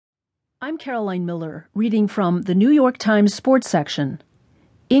I'm Caroline Miller, reading from the New York Times sports section.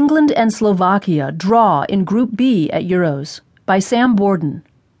 England and Slovakia draw in Group B at Euros, by Sam Borden.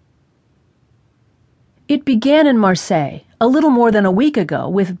 It began in Marseille, a little more than a week ago,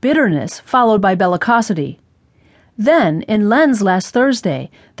 with bitterness followed by bellicosity. Then, in Lens last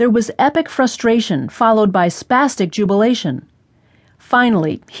Thursday, there was epic frustration followed by spastic jubilation.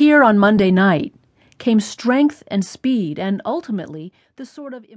 Finally, here on Monday night, came strength and speed and ultimately the sort of